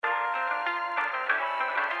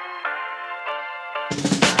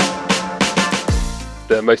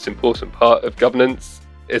the most important part of governance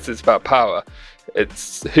is it's about power.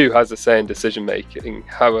 It's who has a say in decision making,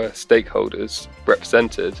 how are stakeholders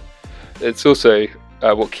represented. It's also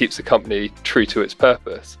what keeps a company true to its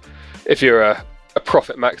purpose. If you're a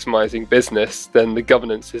profit maximising business, then the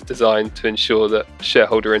governance is designed to ensure that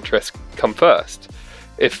shareholder interests come first.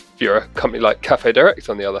 If you're a company like Cafe Direct,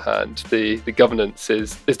 on the other hand, the governance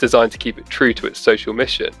is designed to keep it true to its social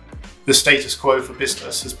mission. The status quo for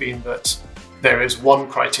business has been that there is one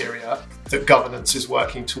criteria that governance is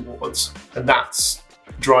working towards, and that's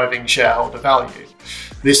driving shareholder value.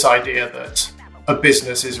 This idea that a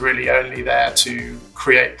business is really only there to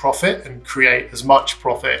create profit and create as much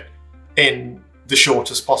profit in the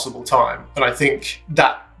shortest possible time. And I think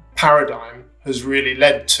that paradigm has really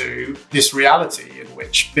led to this reality in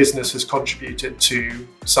which business has contributed to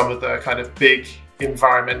some of the kind of big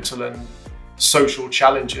environmental and social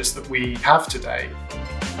challenges that we have today.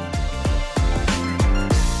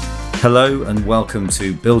 Hello and welcome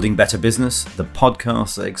to Building Better Business, the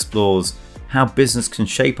podcast that explores how business can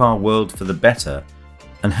shape our world for the better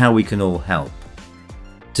and how we can all help.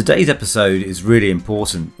 Today's episode is really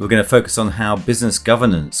important. We're going to focus on how business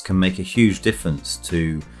governance can make a huge difference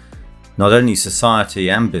to not only society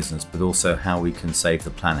and business, but also how we can save the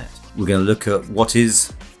planet. We're going to look at what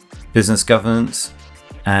is business governance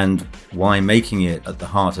and why making it at the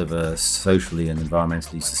heart of a socially and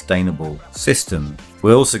environmentally sustainable system.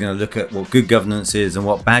 We're also going to look at what good governance is and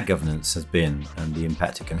what bad governance has been and the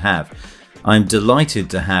impact it can have. I'm delighted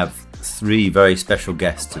to have three very special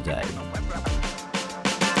guests today.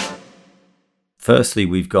 Firstly,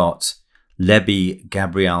 we've got Lebby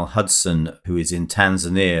Gabrielle Hudson, who is in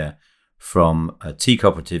Tanzania from a tea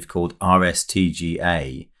cooperative called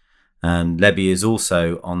RSTGA. And Lebby is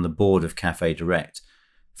also on the board of Cafe Direct.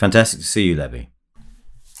 Fantastic to see you, Lebby.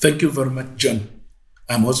 Thank you very much, John.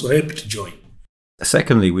 I'm also happy to join.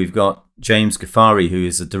 Secondly, we've got James Ghaffari, who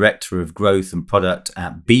is the Director of Growth and Product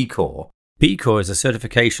at B Corp. B Corp is a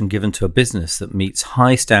certification given to a business that meets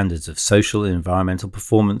high standards of social and environmental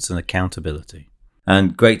performance and accountability.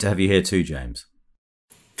 And great to have you here too, James.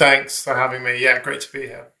 Thanks for having me. Yeah, great to be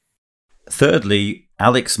here. Thirdly,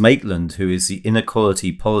 Alex Maitland, who is the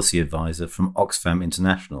Inequality Policy Advisor from Oxfam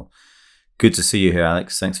International. Good to see you here,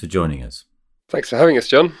 Alex. Thanks for joining us. Thanks for having us,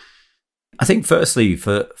 John. I think firstly,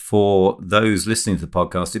 for those listening to the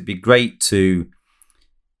podcast, it'd be great to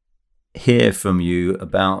hear from you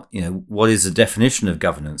about, what is the definition of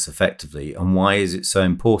governance effectively and why is it so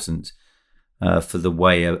important for the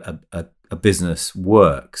way a business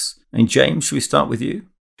works. And James, should we start with you?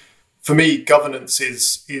 For me, governance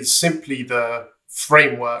is simply the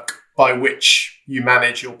framework by which you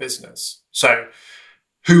manage your business. So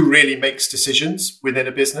who really makes decisions within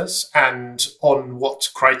a business and on what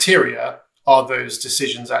criteria are those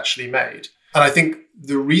decisions actually made? And I think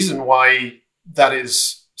the reason why that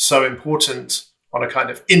is so important on a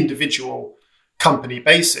kind of individual company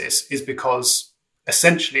basis is because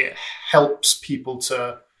essentially it helps people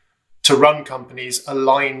to run companies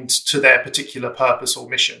aligned to their particular purpose or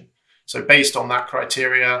mission. So based on that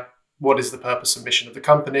criteria, what is the purpose and mission of the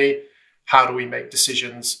company? How do we make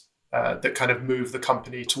decisions that kind of move the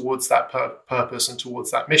company towards that purpose and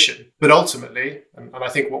towards that mission? But ultimately, and I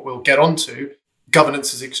think what we'll get onto,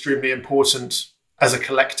 governance is extremely important as a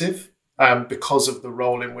collective because of the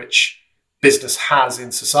role in which business has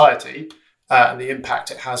in society and the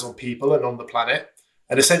impact it has on people and on the planet.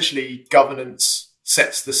 And essentially, governance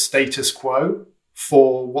sets the status quo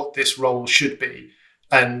for what this role should be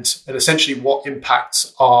and essentially what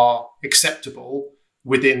impacts are acceptable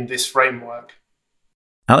within this framework.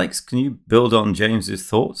 Alex, can you build on James's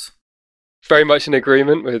thoughts? Very much in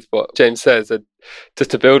agreement with what James says.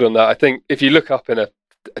 Just to build on that, I think if you look up in a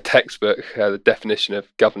textbook, the definition of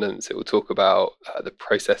governance, it will talk about the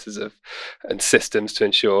processes and systems to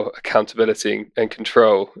ensure accountability and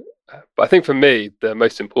control. But I think for me, the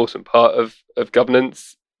most important part of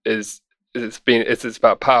governance is it's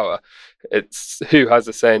about power. It's who has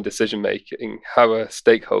a say in decision making, how are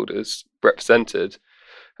stakeholders represented.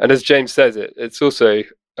 And as James says, it's also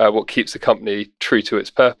what keeps a company true to its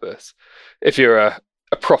purpose. If you're a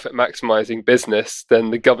profit maximising business,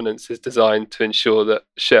 then the governance is designed to ensure that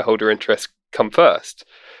shareholder interests come first.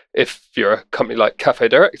 If you're a company like Cafe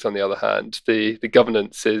Direct, on the other hand, the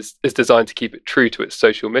governance is designed to keep it true to its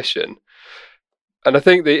social mission. And I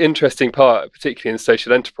think the interesting part, particularly in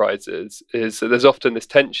social enterprises, is that there's often this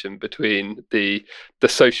tension between the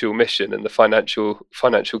social mission and the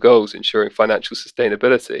financial goals, ensuring financial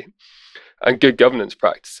sustainability. And good governance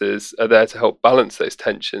practices are there to help balance those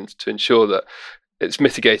tensions to ensure that it's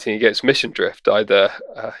mitigating against mission drift. Either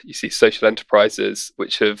you see social enterprises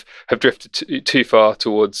which have drifted too far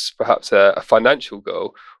towards perhaps a financial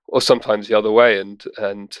goal, or sometimes the other way, and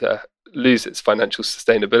lose its financial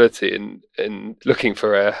sustainability in looking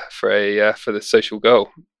for the social goal.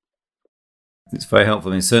 It's very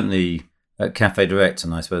helpful. I mean, certainly at Cafe Direct,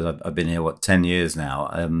 and I suppose I've been here 10 years now.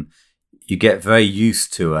 You get very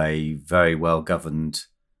used to a very well governed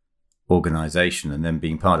organisation, and then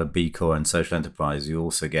being part of B Corp and social enterprise, you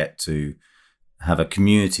also get to have a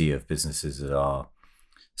community of businesses that are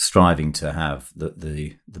striving to have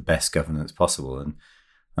the best governance possible. And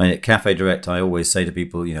I mean, at Cafe Direct, I always say to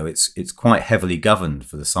people, it's quite heavily governed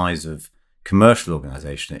for the size of commercial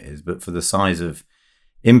organisation it is, but for the size of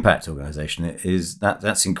impact organisation it is,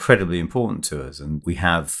 that's incredibly important to us. And we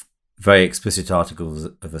have very explicit articles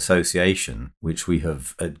of association, which we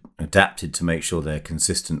have adapted to make sure they're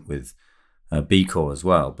consistent with B Corp as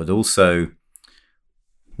well. But also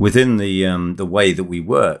within the way that we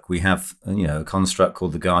work, we have a construct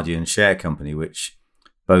called the Guardian Share Company, which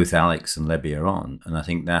both Alex and Lebby are on. And I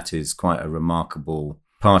think that is quite a remarkable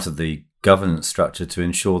part of the governance structure to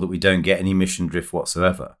ensure that we don't get any mission drift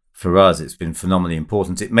whatsoever. For us, it's been phenomenally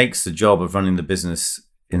important. It makes the job of running the business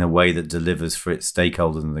in a way that delivers for its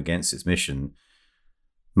stakeholders and against its mission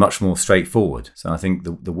much more straightforward. So I think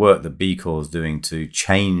the work that B Corp is doing to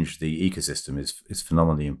change the ecosystem is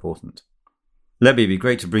phenomenally important. Lebby, it'd be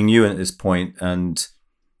great to bring you in at this point and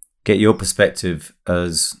get your perspective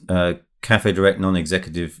as Cafe Direct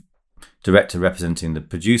non-executive director representing the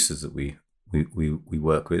producers that we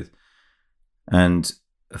work with, and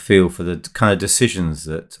a feel for the kind of decisions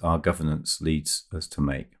that our governance leads us to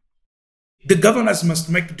make. The governors must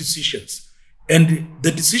make decisions, and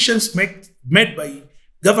the decisions made by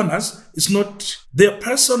governors is not their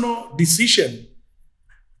personal decision,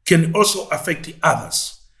 can also affect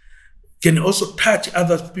others, can also touch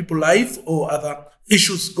other people's life or other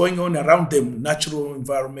issues going on around them, natural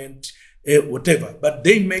environment, whatever. But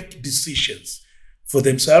they make decisions for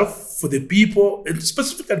themselves, for the people, and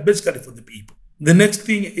basically for the people. The next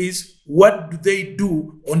thing is, what do they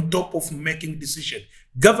do on top of making decisions?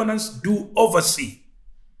 Governors do oversee.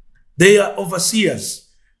 They are overseers.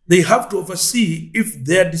 They have to oversee if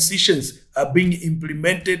their decisions are being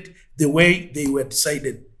implemented the way they were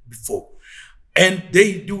decided before. And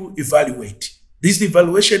they do evaluate. This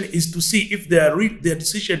evaluation is to see if their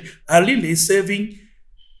decisions are really serving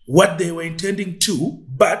what they were intending to,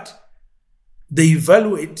 but they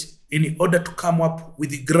evaluate in order to come up with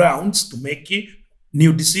the grounds to make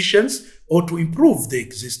new decisions or to improve the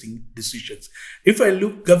existing decisions. If I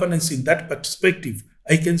look governance in that perspective,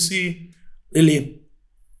 I can see really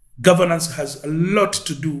governance has a lot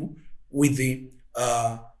to do with the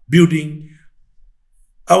building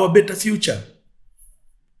our better future,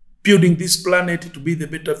 building this planet to be the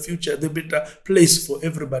better future, the better place for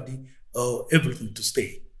everybody, everything to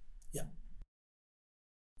stay. Yeah.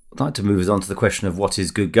 I'd like to move us on to the question of what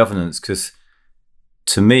is good governance, because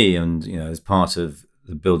to me, and as part of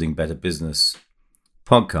the Building Better Business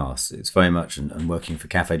podcast, it's very much, and working for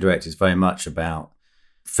Cafe Direct, it's very much about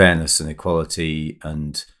fairness and equality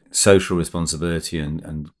and social responsibility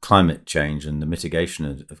and climate change and the mitigation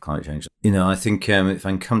of climate change. I think if I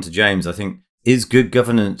can come to James, I think, is good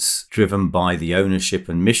governance driven by the ownership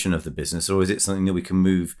and mission of the business, or is it something that we can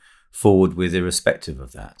move forward with irrespective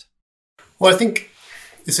of that? Well, I think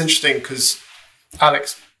it's interesting because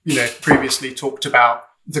Alex, previously talked about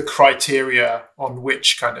the criteria on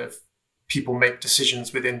which kind of people make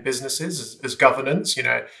decisions within businesses as governance.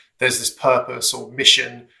 There's this purpose or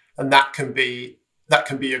mission, and that can be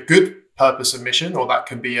a good purpose or mission, or that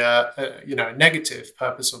can be a negative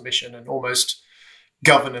purpose or mission, and almost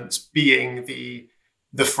governance being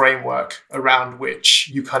the framework around which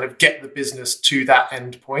you kind of get the business to that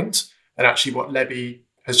end point. And actually what Lebby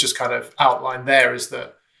has just kind of outlined there is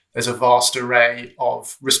that there's a vast array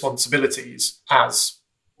of responsibilities as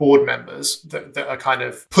board members that are kind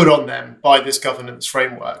of put on them by this governance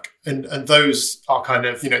framework. And those are kind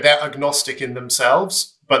of, they're agnostic in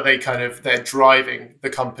themselves, but they're driving the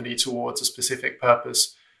company towards a specific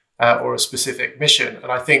purpose or a specific mission.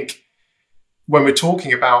 And I think when we're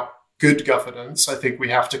talking about good governance, I think we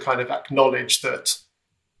have to kind of acknowledge that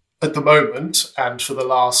at the moment, and for the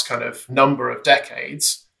last kind of number of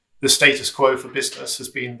decades, the status quo for business has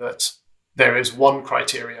been that there is one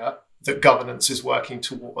criteria that governance is working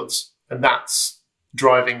towards, and that's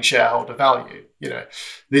driving shareholder value.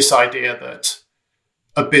 This idea that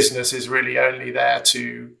a business is really only there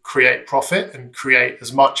to create profit and create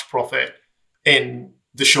as much profit in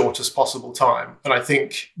the shortest possible time. And I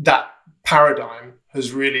think that paradigm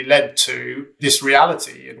has really led to this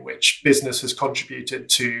reality in which business has contributed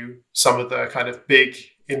to some of the kind of big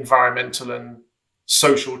environmental and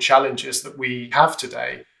social challenges that we have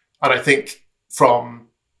today. And I think from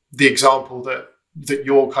the example that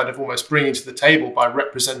you're kind of almost bringing to the table by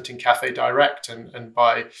representing Cafe Direct and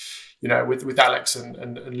by, with Alex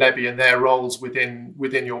and Lebby and their roles within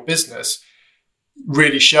your business,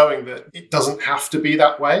 really showing that it doesn't have to be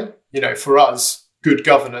that way. For us, good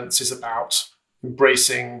governance is about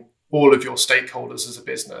embracing all of your stakeholders as a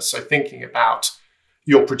business. So thinking about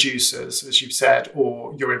your producers, as you've said,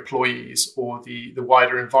 or your employees, or the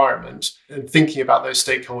wider environment, and thinking about those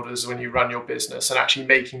stakeholders when you run your business and actually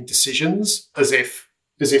making decisions as if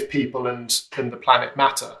people and the planet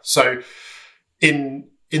matter. So in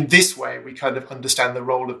this way, we kind of understand the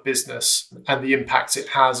role of business and the impacts it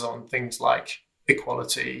has on things like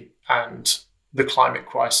equality and the climate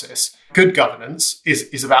crisis. Good governance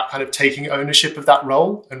is about kind of taking ownership of that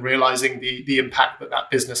role and realizing the impact that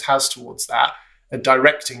business has towards that, and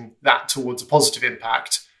directing that towards a positive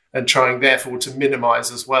impact, and trying therefore to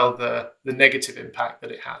minimize as well the negative impact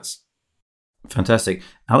that it has. Fantastic.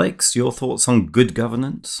 Alex, your thoughts on good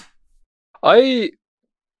governance? I,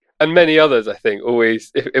 and many others, I think,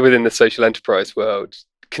 always within the social enterprise world,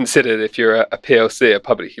 considered if you're a PLC, a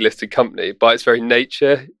publicly listed company, by its very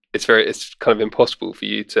nature, it's kind of impossible for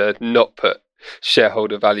you to not put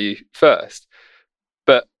shareholder value first.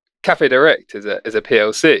 But Cafe Direct is a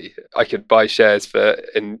PLC. I could buy shares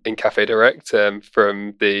in Cafe Direct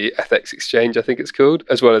from the FX exchange, I think it's called,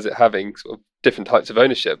 as well as it having sort of different types of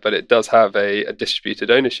ownership, but it does have a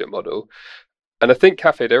distributed ownership model. And I think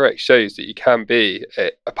Cafe Direct shows that you can be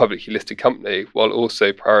a publicly listed company while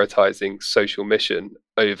also prioritizing social mission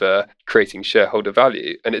over creating shareholder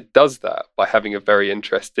value. And it does that by having a very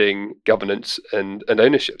interesting governance and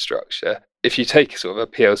ownership structure. If you take sort of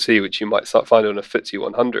a PLC, which you might find on a FTSE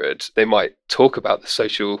 100, they might talk about the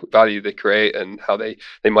social value they create and how they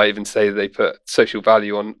might even say they put social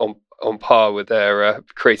value on par with their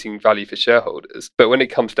creating value for shareholders. But when it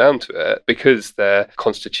comes down to it, because their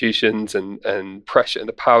constitutions and pressure and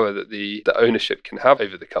the power that the ownership can have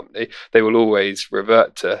over the company, they will always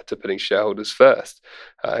revert to putting shareholders first.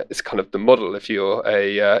 It's kind of the model. If you're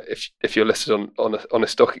if you're listed on a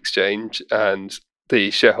stock exchange and the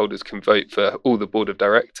shareholders can vote for all the board of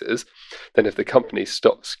directors, then if the company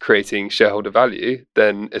stops creating shareholder value,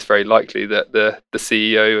 then it's very likely that the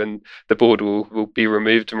CEO and the board will be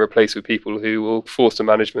removed and replaced with people who will force the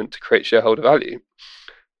management to create shareholder value.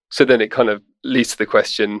 So then it kind of leads to the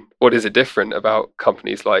question, what is it different about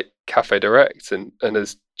companies like Cafe Direct? And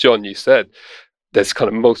as John, you said, there's kind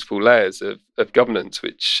of multiple layers of governance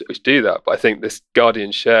which do that. But I think this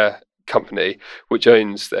Guardian Share company, which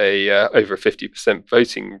owns over a 50%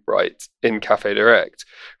 voting right in Cafe Direct,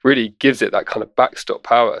 really gives it that kind of backstop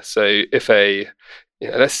power. So if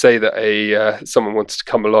let's say that someone wants to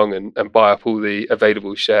come along and buy up all the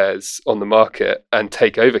available shares on the market and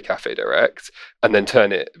take over Cafe Direct and then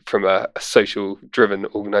turn it from a social driven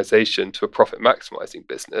organization to a profit maximizing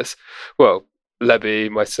business, well, Lebby,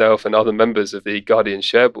 myself, and other members of the Guardian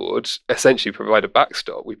Share Board essentially provide a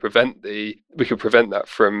backstop. We could prevent that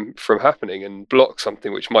from happening and block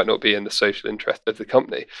something which might not be in the social interest of the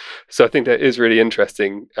company. So I think that is really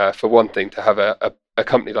interesting, for one thing, to have a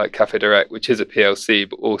company like Cafe Direct, which is a PLC,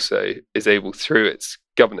 but also is able, through its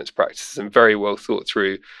governance practices and very well thought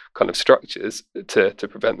through kind of structures, to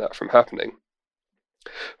prevent that from happening.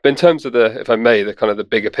 But in terms of the kind of the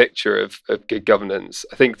bigger picture of good governance,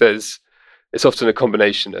 I think it's often a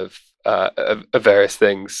combination of various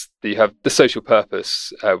things. You have the social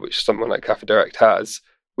purpose, which someone like Cafe Direct has,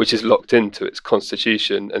 which is locked into its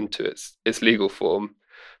constitution and to its legal form.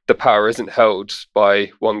 The power isn't held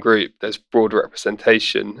by one group. There's broad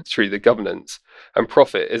representation through the governance, and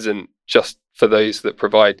profit isn't just for those that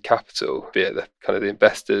provide capital, be it the kind of the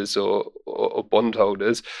investors or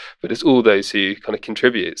bondholders, but it's all those who kind of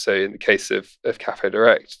contribute. So in the case of Cafe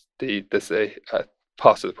Direct, there's a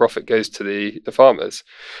part of the profit goes to the farmers,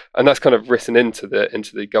 and that's kind of written into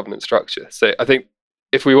the governance structure. So I think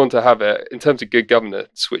if we want to have in terms of good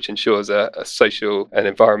governance, which ensures a social and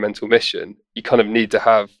environmental mission, you kind of need to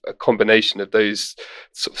have a combination of those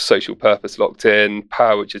sort of social purpose locked in,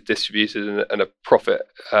 power which is distributed, and a profit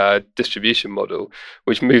distribution model,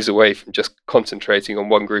 which moves away from just concentrating on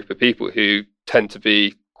one group of people who tend to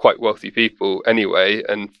be quite wealthy people anyway,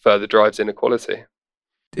 and further drives inequality.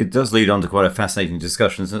 It does lead on to quite a fascinating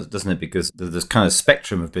discussion, doesn't it? Because there's kind of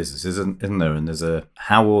spectrum of businesses, isn't there? And there's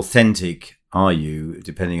how authentic are you,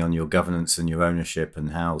 depending on your governance and your ownership,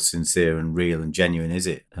 and how sincere and real and genuine is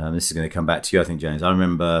it? This is going to come back to you, I think, James. I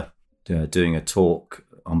remember doing a talk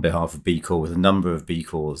on behalf of B Corp with a number of B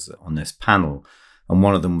Corps on this panel, and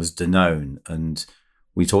one of them was Danone, and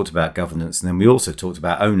we talked about governance, and then we also talked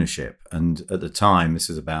about ownership. And at the time, this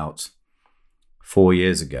was about 4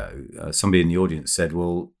 years ago, somebody in the audience said,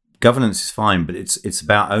 well, governance is fine, but it's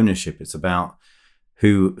about ownership. It's about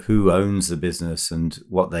who owns the business and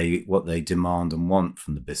what they demand and want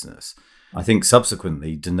from the business. I think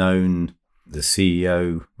subsequently, Danone, the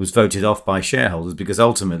CEO, was voted off by shareholders because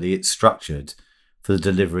ultimately it's structured for the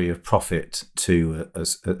delivery of profit to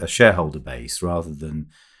a shareholder base rather than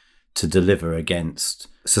to deliver against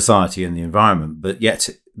society and the environment. But yet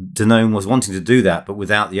Danone was wanting to do that, but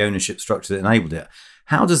without the ownership structure that enabled it.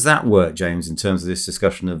 How does that work, James, in terms of this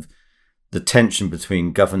discussion of the tension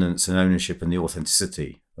between governance and ownership and the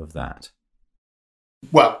authenticity of that?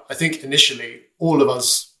 Well, I think initially all of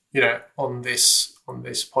us, on this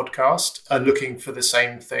podcast are looking for the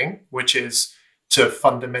same thing, which is to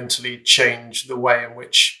fundamentally change the way in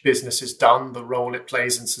which business is done, the role it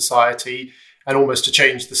plays in society, and almost to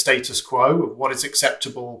change the status quo of what is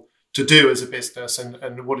acceptable to do as a business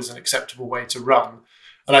and what is an acceptable way to run.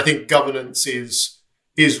 And I think governance is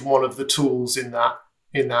one of the tools in that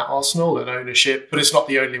arsenal, and ownership, but it's not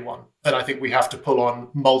the only one. And I think we have to pull on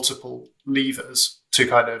multiple levers to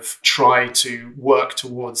kind of try to work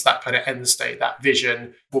towards that kind of end state, that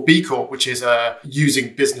vision for B Corp, which is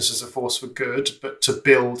using business as a force for good, but to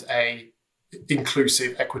build a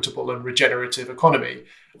inclusive, equitable and regenerative economy.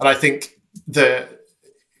 And I think the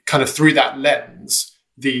kind of through that lens,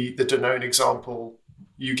 the Danone example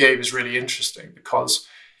you gave is really interesting, because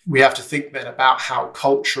we have to think then about how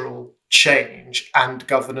cultural change and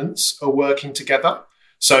governance are working together.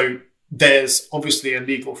 So there's obviously a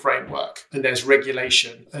legal framework and there's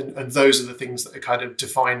regulation, and those are the things that are kind of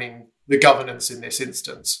defining the governance in this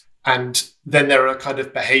instance. And then there are kind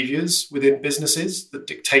of behaviors within businesses that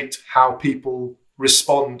dictate how people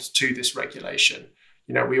respond to this regulation.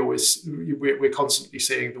 We're constantly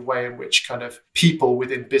seeing the way in which kind of people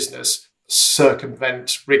within business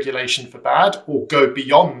circumvent regulation for bad or go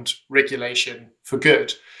beyond regulation for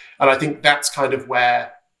good. And I think that's kind of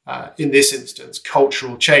where, in this instance,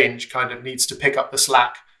 cultural change kind of needs to pick up the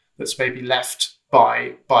slack that's maybe left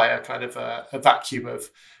by a kind of a vacuum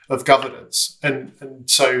of governance. And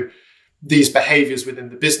so these behaviors within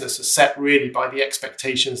the business are set really by the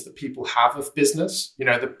expectations that people have of business,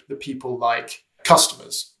 the people like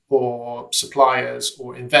customers or suppliers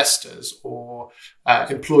or investors or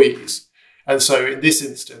employees. And so in this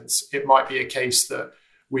instance, it might be a case that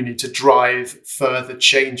we need to drive further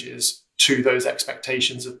changes to those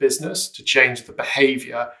expectations of business to change the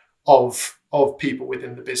behavior of people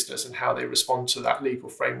within the business and how they respond to that legal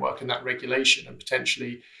framework and that regulation, and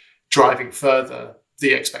potentially driving further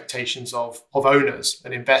the expectations of owners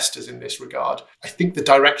and investors in this regard. I think the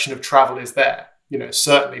direction of travel is there.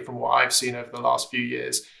 Certainly from what I've seen over the last few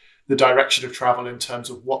years, the direction of travel in terms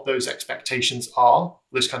of what those expectations are,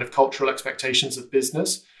 those kind of cultural expectations of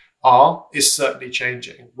business is certainly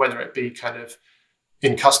changing, whether it be kind of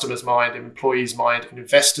in customers' mind, employees' mind, and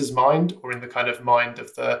investors' mind, or in the kind of mind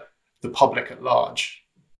of the public at large.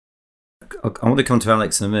 I want to come to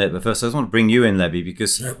Alex in a minute, but first I just want to bring you in, Lebby,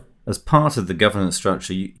 because as part of the governance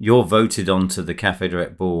structure, you're voted onto the Cafe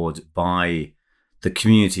Direct board by the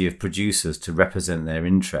community of producers to represent their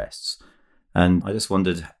interests. And I just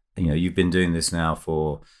wondered, you've been doing this now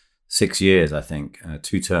for 6 years, I think,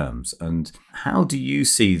 2 terms. And how do you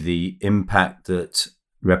see the impact that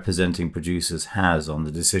representing producers has on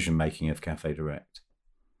the decision-making of Cafe Direct?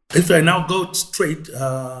 If I now go straight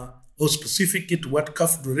or specific to what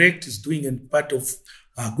Cafe Direct is doing and part of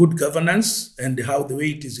good governance and how the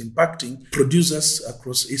way it is impacting producers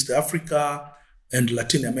across East Africa and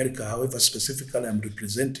Latin America, however, specifically I'm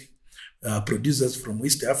representing producers from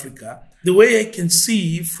East Africa. The way I can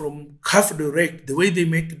see from Cafe Direct, the way they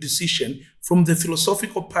make a decision, from the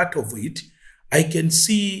philosophical part of it, I can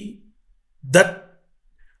see that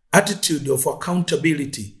attitude of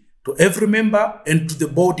accountability to every member and to the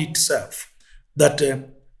board itself, that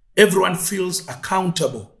everyone feels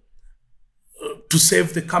accountable to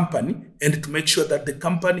save the company and to make sure that the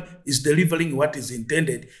company is delivering what is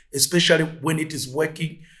intended, especially when it is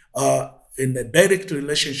working in a direct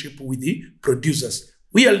relationship with the producers.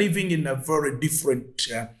 We are living in a very different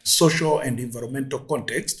social and environmental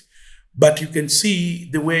context, but you can see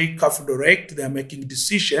the way Cafe Direct, they are making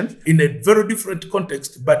decisions in a very different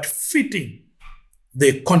context, but fitting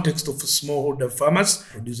the context of smallholder farmers,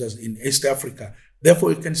 producers in East Africa.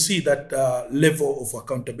 Therefore, you can see that level of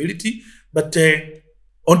accountability. But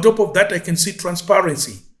on top of that, I can see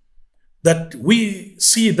transparency. That we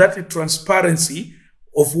see that transparency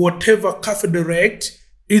of whatever Cafe Direct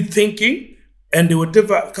is thinking And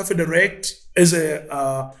whatever Cafe Direct as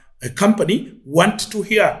a company want to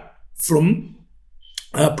hear from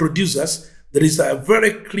producers, there is a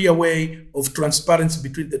very clear way of transparency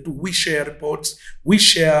between the two. We share reports, we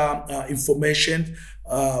share information,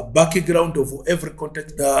 background of every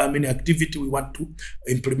context, activity we want to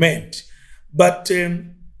implement. But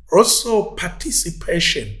also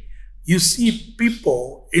participation. You see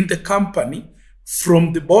people in the company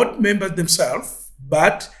from the board members themselves,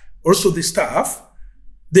 but also the staff,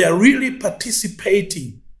 they are really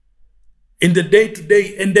participating in the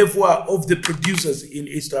day-to-day endeavor of the producers in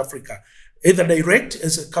East Africa, either direct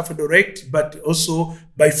as a Cafe Direct, but also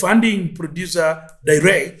by funding Producer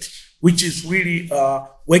Direct, which is really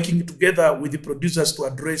working together with the producers to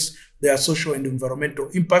address their social and environmental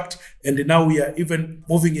impact. And now we are even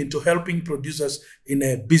moving into helping producers in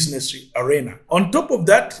a business arena. On top of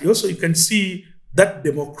that, also you can see that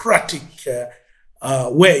democratic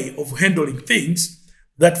way of handling things,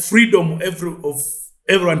 that freedom of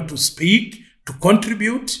everyone to speak, to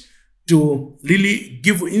contribute, to really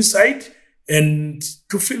give insight, and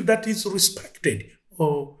to feel that is respected,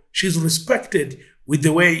 or she's respected with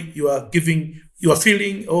the way you are giving your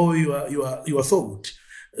feeling or your thought.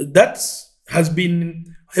 That has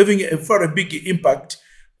been having a very big impact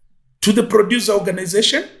to the producer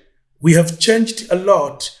organization. We have changed a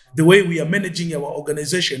lot the way we are managing our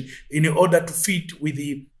organization in order to fit with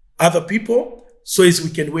the other people, so as we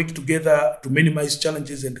can work together to minimize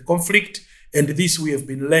challenges and conflict. And this we have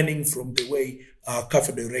been learning from the way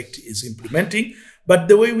Cafe Direct is implementing. But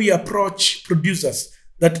the way we approach producers,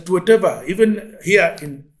 that whatever, even here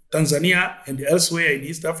in Tanzania and elsewhere in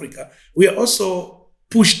East Africa, we are also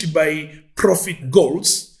pushed by profit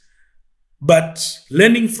goals. But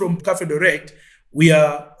learning from Cafe Direct, we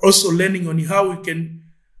are also learning on how we can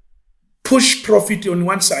push profit on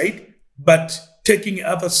one side, but taking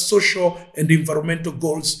other social and environmental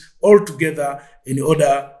goals all together in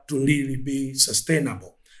order to really be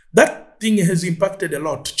sustainable. That thing has impacted a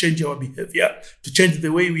lot to change our behavior, to change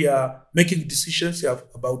the way we are making decisions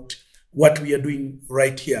about what we are doing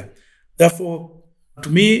right here. Therefore, to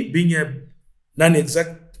me, being a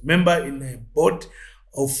non-exec member in a board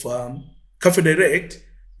of Cafe Direct,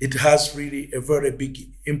 it has really a very big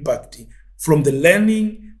impact from the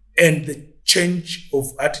learning and the change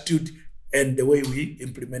of attitude and the way we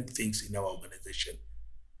implement things in our organization.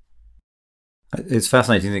 It's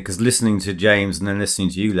fascinating because listening to James and then listening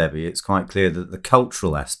to you, Lebby, it's quite clear that the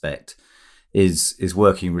cultural aspect is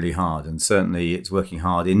working really hard, and certainly it's working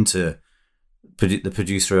hard into the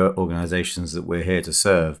producer organizations that we're here to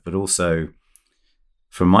serve, but also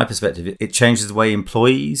from my perspective, it changes the way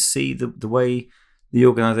employees see the way the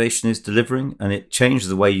organization is delivering, and it changes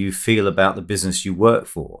the way you feel about the business you work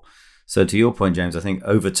for. So to your point, James, I think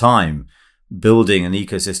over time, building an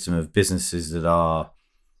ecosystem of businesses that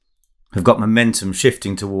have got momentum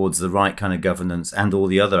shifting towards the right kind of governance and all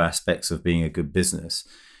the other aspects of being a good business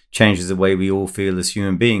changes the way we all feel as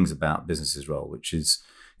human beings about business's role, which is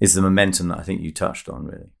the momentum that I think you touched on,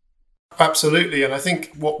 really. Absolutely. And I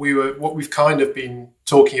think what we've kind of been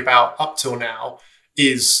talking about up till now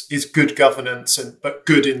is good governance, but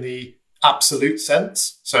good in the absolute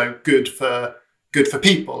sense. So good for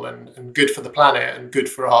people and good for the planet and good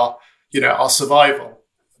for our survival.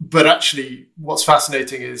 But actually, what's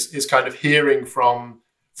fascinating is kind of hearing from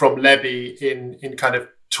Lebby in kind of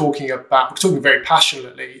talking very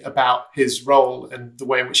passionately about his role and the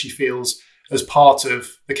way in which he feels as part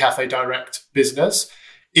of the Cafe Direct business,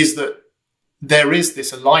 is that there is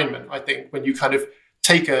this alignment. I think when you kind of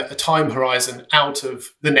take a time horizon out of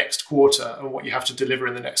the next quarter and what you have to deliver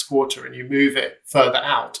in the next quarter, and you move it further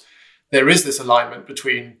out, there is this alignment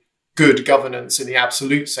between good governance in the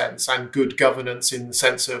absolute sense and good governance in the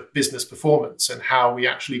sense of business performance and how we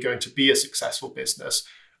actually going to be a successful business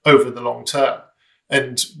over the long term.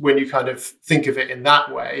 And when you kind of think of it in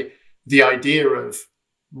that way, the idea of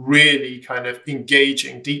really kind of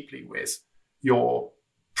engaging deeply with your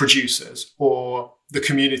producers or the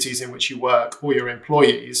communities in which you work or your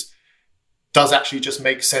employees does actually just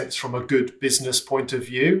make sense from a good business point of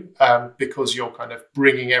view, because you're kind of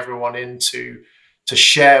bringing everyone in to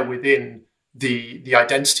share within the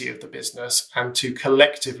identity of the business and to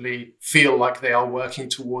collectively feel like they are working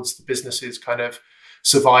towards the business's kind of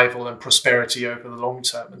survival and prosperity over the long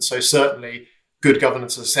term. And so certainly good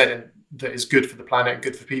governance, as I said, that is good for the planet and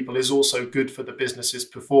good for people, is also good for the business's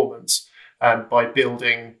performance, by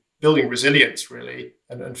building resilience really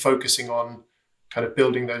and focusing on kind of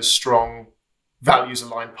building those strong values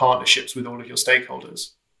aligned partnerships with all of your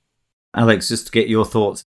stakeholders. Alex, just to get your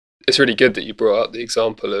thoughts, it's really good that you brought up the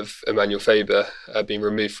example of Emmanuel Faber being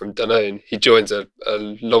removed from Danone. He joins a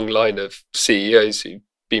long line of CEOs who've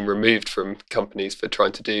been removed from companies for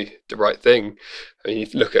trying to do the right thing. I mean, you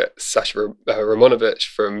look at Sasha Ramonovich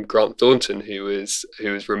from Grant Thornton, who was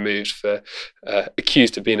removed for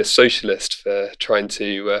accused of being a socialist for trying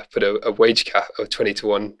to put a wage cap, a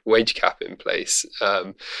 20-to-1 wage cap in place.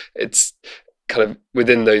 It's kind of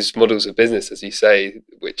within those models of business, as you say,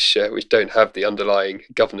 which don't have the underlying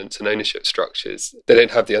governance and ownership structures. They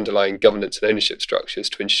don't have the underlying governance and ownership structures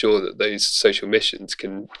to ensure that those social missions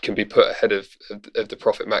can be put ahead of the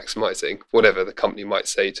profit maximizing, whatever the company might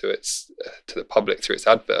say to the public through its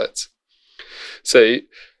adverts. So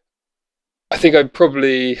I think I'd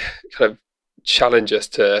probably kind of challenge us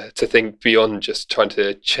to think beyond just trying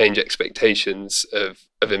to change expectations of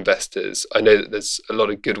investors. I know that there's a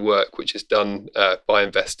lot of good work which is done by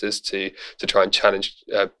investors to try and challenge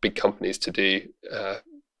big companies to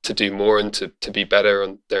do more and to be better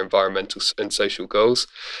on their environmental and social goals.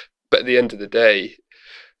 But at the end of the day,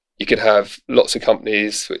 you could have lots of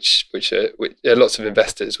companies which are lots of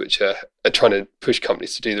investors which are trying to push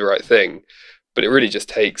companies to do the right thing. But it really just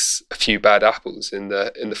takes a few bad apples in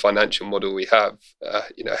the financial model we have. A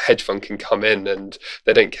hedge fund can come in and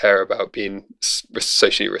they don't care about being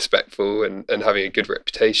socially respectful and having a good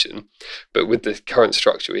reputation. But with the current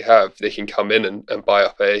structure we have, they can come in and buy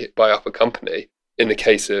up a company. In the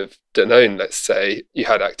case of Danone, let's say, you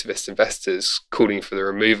had activist investors calling for the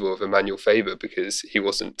removal of Emmanuel Faber because he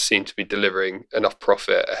wasn't seen to be delivering enough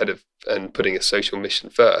profit ahead of and putting a social mission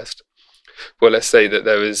first. Well, let's say that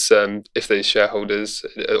there was, if those shareholders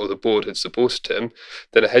or the board had supported him,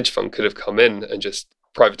 then a hedge fund could have come in and just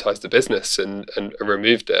privatized the business and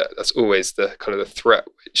removed it. That's always the kind of the threat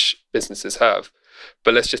which businesses have.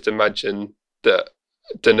 But let's just imagine that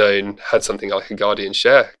Danone had something like a guardian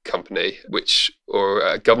share company, or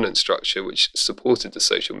a governance structure which supported the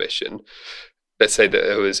social mission. Let's say that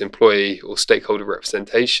there was employee or stakeholder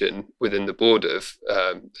representation within the board of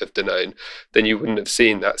Danone, then you wouldn't have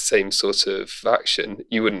seen that same sort of action.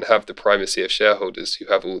 You wouldn't have the primacy of shareholders who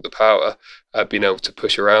have all the power being able to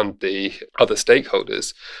push around the other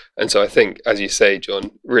stakeholders. And so I think, as you say, John,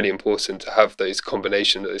 really important to have those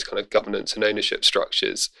combination of those kind of governance and ownership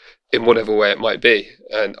structures in whatever way it might be.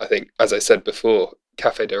 And I think, as I said before,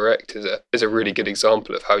 Cafe Direct is a really good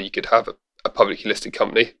example of how you could have a publicly listed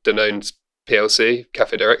company. Danone's PLC,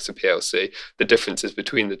 Cafe Direct's a PLC, the differences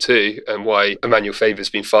between the two and why Emmanuel Faber's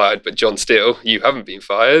been fired, but John Steele, you haven't been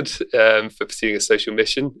fired for pursuing a social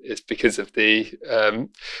mission. It's because of the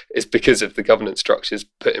governance structures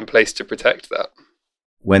put in place to protect that.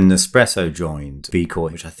 When Nespresso joined B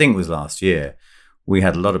Corp, which I think was last year, we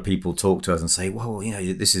had a lot of people talk to us and say, well,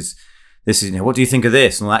 this is, what do you think of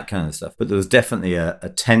this and all that kind of stuff. But there was definitely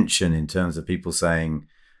a tension in terms of people saying,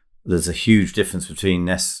 there's a huge difference between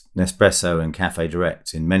Nespresso and Cafe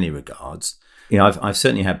Direct in many regards. I've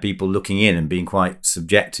certainly had people looking in and being quite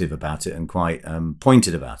subjective about it and quite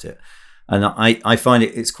pointed about it. And I find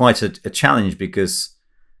it's quite a challenge because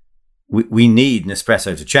we need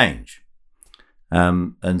Nespresso to change.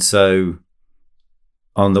 And so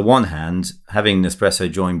on the one hand, having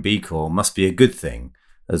Nespresso join B Corp must be a good thing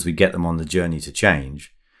as we get them on the journey to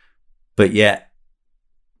change. But yet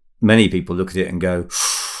many people look at it and go,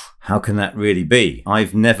 how can that really be?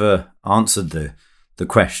 I've never answered the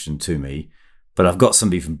question to me, but I've got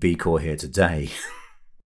somebody from B Corp here today.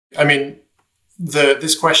 I mean,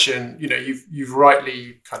 this question, you've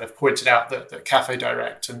rightly kind of pointed out that Cafe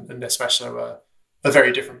Direct and Nespresso are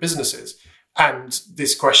very different businesses. And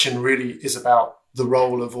this question really is about the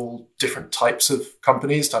role of all different types of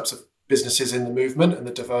companies, types of businesses in the movement and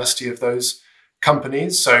the diversity of those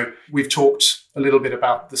companies. So we've talked a little bit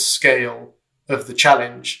about the scale of the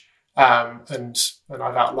challenge. And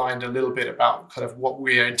I've outlined a little bit about kind of what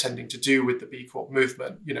we are intending to do with the B Corp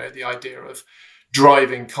movement, the idea of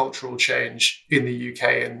driving cultural change in the UK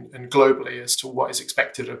and globally as to what is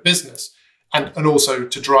expected of business, and also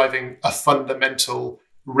to driving a fundamental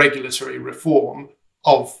regulatory reform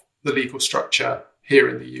of the legal structure here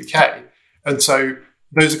in the UK. And so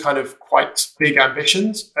those are kind of quite big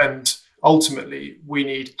ambitions. And ultimately, we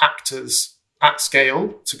need actors at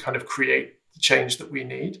scale to kind of create change that we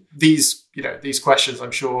need. These questions,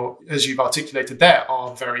 I'm sure, as you've articulated there,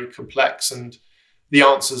 are very complex and the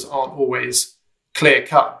answers aren't always clear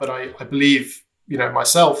cut. But I believe,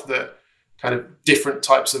 myself, that kind of different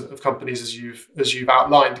types of companies, as you've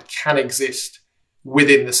outlined, can exist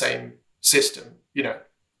within the same system.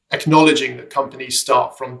 Acknowledging that companies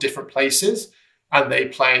start from different places and they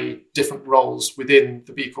play different roles within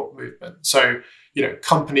the B Corp movement. So,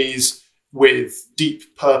 companies with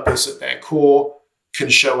deep purpose at their core, can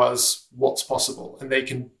show us what's possible, and they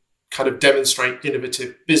can kind of demonstrate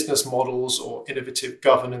innovative business models or innovative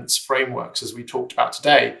governance frameworks, as we talked about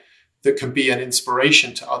today, that can be an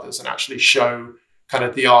inspiration to others and actually show kind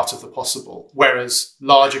of the art of the possible. Whereas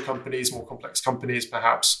larger companies, more complex companies,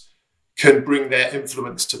 perhaps can bring their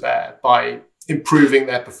influence to bear by improving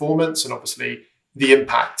their performance and obviously the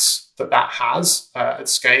impacts that has at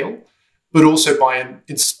scale, but also by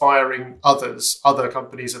inspiring other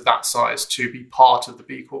companies of that size to be part of the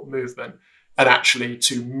B Corp movement and actually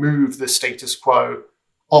to move the status quo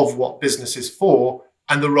of what business is for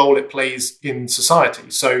and the role it plays in society.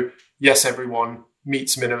 So yes, everyone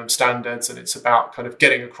meets minimum standards, and it's about kind of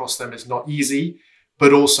getting across them is not easy,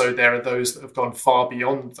 but also there are those that have gone far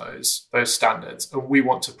beyond those standards. And we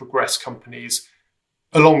want to progress companies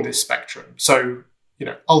along this spectrum. So,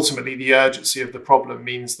 ultimately the urgency of the problem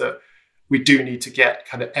means that we do need to get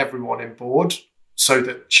kind of everyone on board so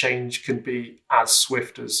that change can be as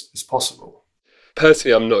swift as possible.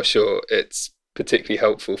 Personally, I'm not sure it's particularly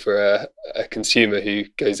helpful for a consumer who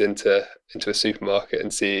goes into a supermarket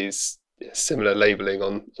and sees similar labelling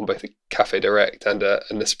on both a Cafe Direct and an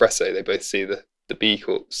Nespresso. They both see the B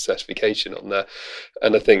Corp certification on there.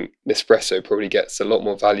 And I think Nespresso probably gets a lot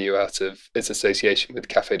more value out of its association with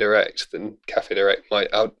Cafe Direct than Cafe Direct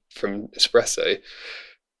might out from Nespresso.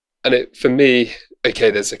 And for me,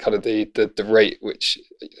 okay, there's a kind of the rate which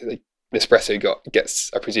Nespresso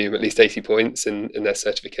gets, I presume, at least 80 points in their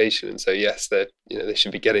certification. And so, yes, they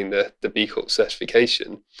should be getting the B Corp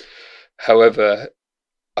certification. However,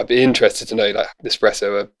 I'd be interested to know, like,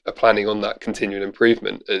 Nespresso are planning on that continual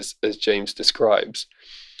improvement as James describes.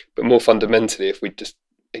 But more fundamentally, if we just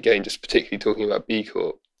particularly talking about B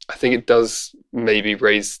Corp, I think it does maybe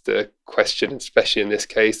raise the question, especially in this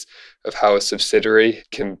case, of how a subsidiary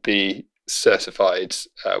can be certified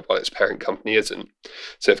while its parent company isn't.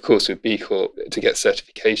 So of course with B Corp, to get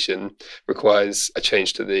certification requires a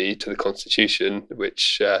change to the constitution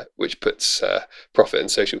which puts profit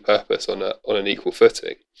and social purpose on an equal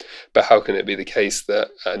footing. But how can it be the case that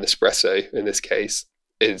Nespresso in this case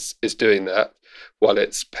is doing that while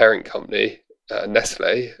its parent company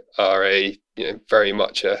Nestle are very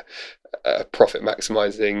much a profit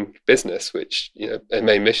maximizing business, which their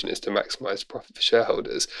main mission is to maximize profit for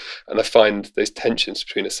shareholders? And I find those tensions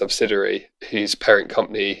between a subsidiary whose parent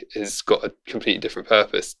company has got a completely different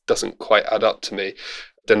purpose doesn't quite add up to me.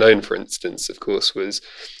 Danone, for instance, of course, was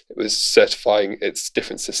certifying its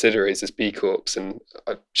different subsidiaries as B Corps, and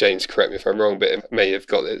James, correct me if I'm wrong, but it may have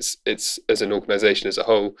got its as an organisation as a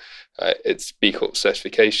whole, its B Corp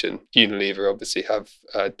certification. Unilever obviously have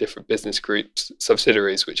different business groups,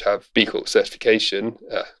 subsidiaries which have B Corp certification.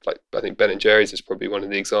 Like I think Ben & Jerry's is probably one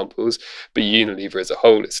of the examples, but Unilever as a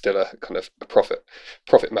whole is still a kind of a profit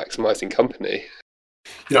maximising company.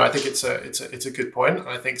 I think it's a good point.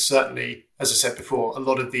 I think certainly, as I said before, a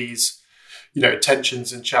lot of these,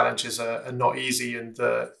 tensions and challenges are not easy, and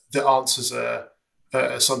the answers are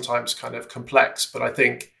sometimes kind of complex. But I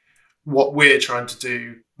think what we're trying to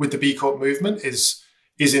do with the B Corp movement is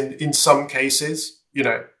in some cases,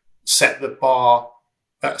 set the bar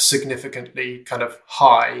significantly kind of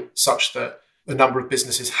high, such that a number of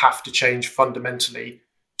businesses have to change fundamentally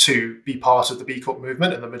to be part of the B Corp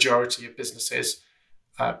movement, and the majority of businesses,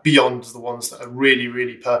 beyond the ones that are really,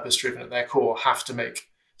 really purpose-driven at their core, have to make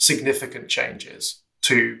significant changes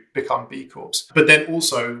to become B Corps. But then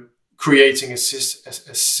also creating a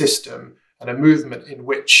system and a movement in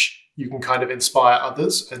which you can kind of inspire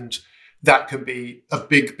others, and that can be a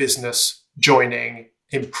big business joining,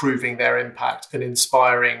 improving their impact, and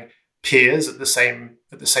inspiring peers at the same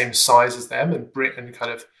size as them, and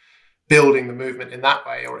kind of building the movement in that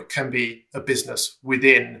way. Or it can be a business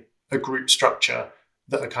within a group structure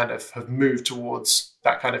that are kind of have moved towards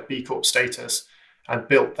that kind of B Corp status and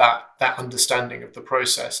built that understanding of the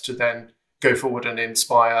process to then go forward and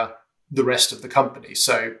inspire the rest of the company.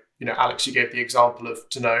 So, Alex, you gave the example of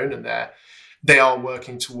Danone, and they are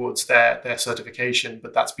working towards their certification,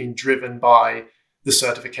 but that's been driven by the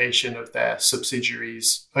certification of their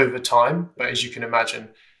subsidiaries over time. But as you can imagine,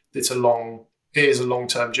 it is a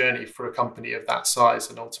long-term journey for a company of that size,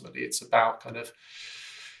 and ultimately it's about kind of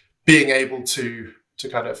being able to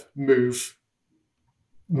kind of move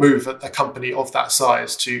a company of that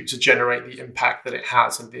size to generate the impact that it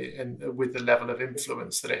has and with the level of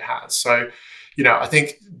influence that it has. So, I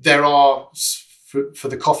think there are, for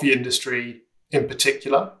the coffee industry in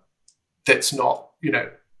particular, that's not,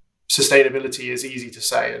 sustainability is easy to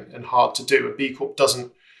say and hard to do. A B Corp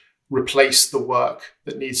doesn't replace the work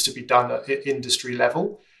that needs to be done at industry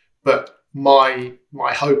level. But my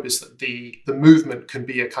hope is that the movement can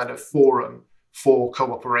be a kind of forum for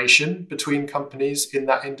cooperation between companies in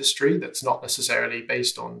that industry that's not necessarily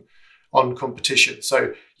based on competition.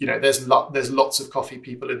 So, there's lots of coffee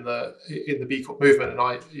people in the B Corp movement, and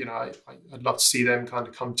I'd love to see them kind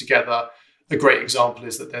of come together. A great example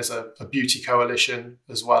is that there's a beauty coalition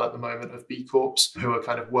as well at the moment of B Corps who are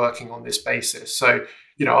kind of working on this basis. So,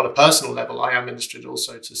 on a personal level, I am interested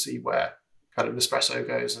also to see where kind of Nespresso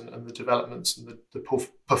goes and the developments and the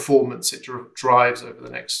performance it drives over the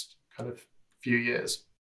next kind of few years.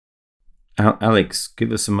 Alex,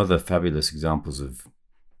 give us some other fabulous examples of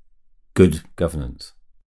good governance.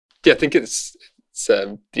 Yeah, I think it's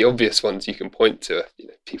the obvious ones you can point to.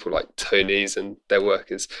 People like Tony's and their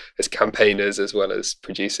work as campaigners, as well as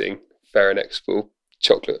producing fair and equitable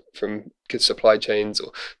chocolate from good supply chains,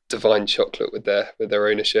 or Divine Chocolate with their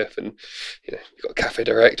ownership, and you've got Cafe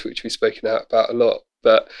Direct, which we've spoken about a lot.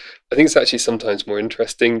 But I think it's actually sometimes more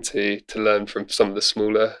interesting to learn from some of the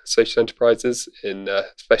smaller social enterprises,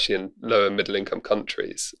 especially in lower middle income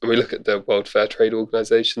countries. And we look at the World Fair Trade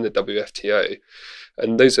Organization, the WFTO,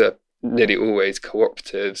 and those are nearly always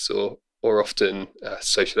cooperatives or often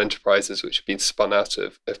social enterprises which have been spun out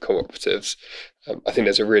of cooperatives. I think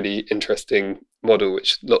there's a really interesting model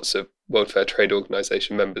which lots of World Fair Trade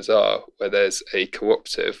Organization members are, where there's a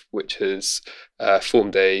cooperative which has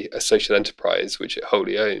formed a social enterprise which it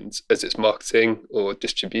wholly owns as its marketing or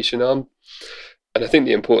distribution arm. And I think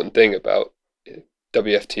the important thing about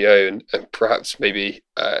WFTO and perhaps maybe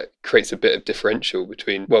creates a bit of differential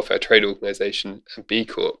between World Fair Trade Organization and B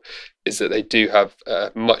Corp is that they do have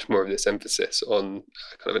much more of this emphasis on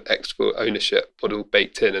kind of an equitable ownership model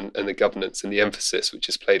baked in, and the governance and the emphasis which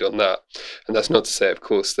is played on that. And that's not to say, of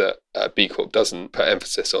course, that B Corp doesn't put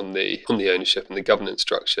emphasis on the ownership and the governance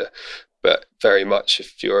structure. But very much,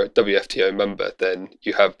 if you're a WFTO member, then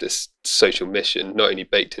you have this social mission not only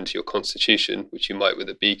baked into your constitution, which you might with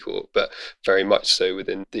a B Corp, but very much so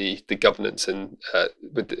within the governance and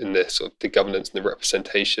within the sort of the governance and the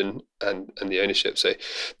representation and the ownership. So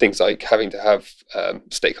things like having to have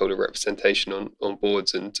stakeholder representation on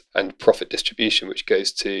boards and profit distribution, which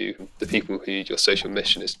goes to the people who your social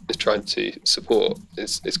mission is trying to support,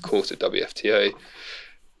 is core to WFTO.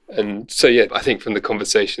 And so, yeah, I think from the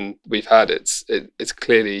conversation we've had, it's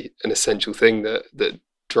clearly an essential thing that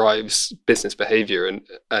drives business behaviour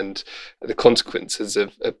and the consequences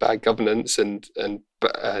of bad governance and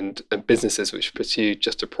businesses which pursue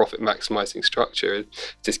just a profit maximising structure.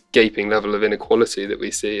 This gaping level of inequality that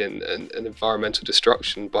we see and environmental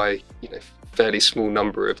destruction by fairly small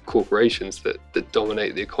number of corporations that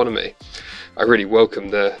dominate the economy. I really welcome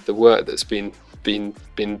the work that's been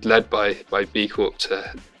led by B Corp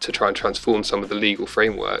to try and transform some of the legal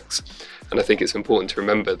frameworks. And I think it's important to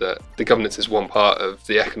remember that the governance is one part of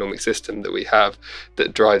the economic system that we have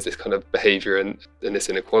that drives this kind of behaviour and this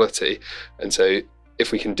inequality. And so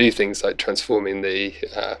if we can do things like transforming the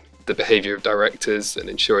behaviour of directors and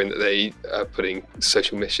ensuring that they are putting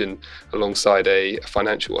social mission alongside a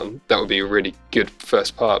financial one, that would be a really good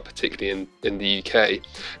first part, particularly in the UK.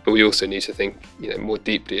 But we also need to think more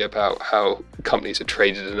deeply about how companies are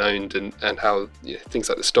traded and owned and how things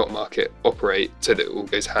like the stock market operate, so that it all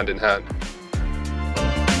goes hand in hand.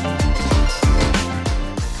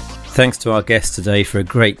 Thanks to our guests today for a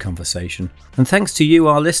great conversation, and thanks to you,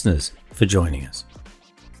 our listeners, for joining us.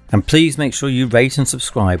 And please make sure you rate and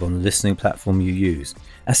subscribe on the listening platform you use,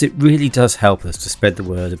 as it really does help us to spread the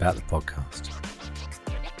word about the podcast.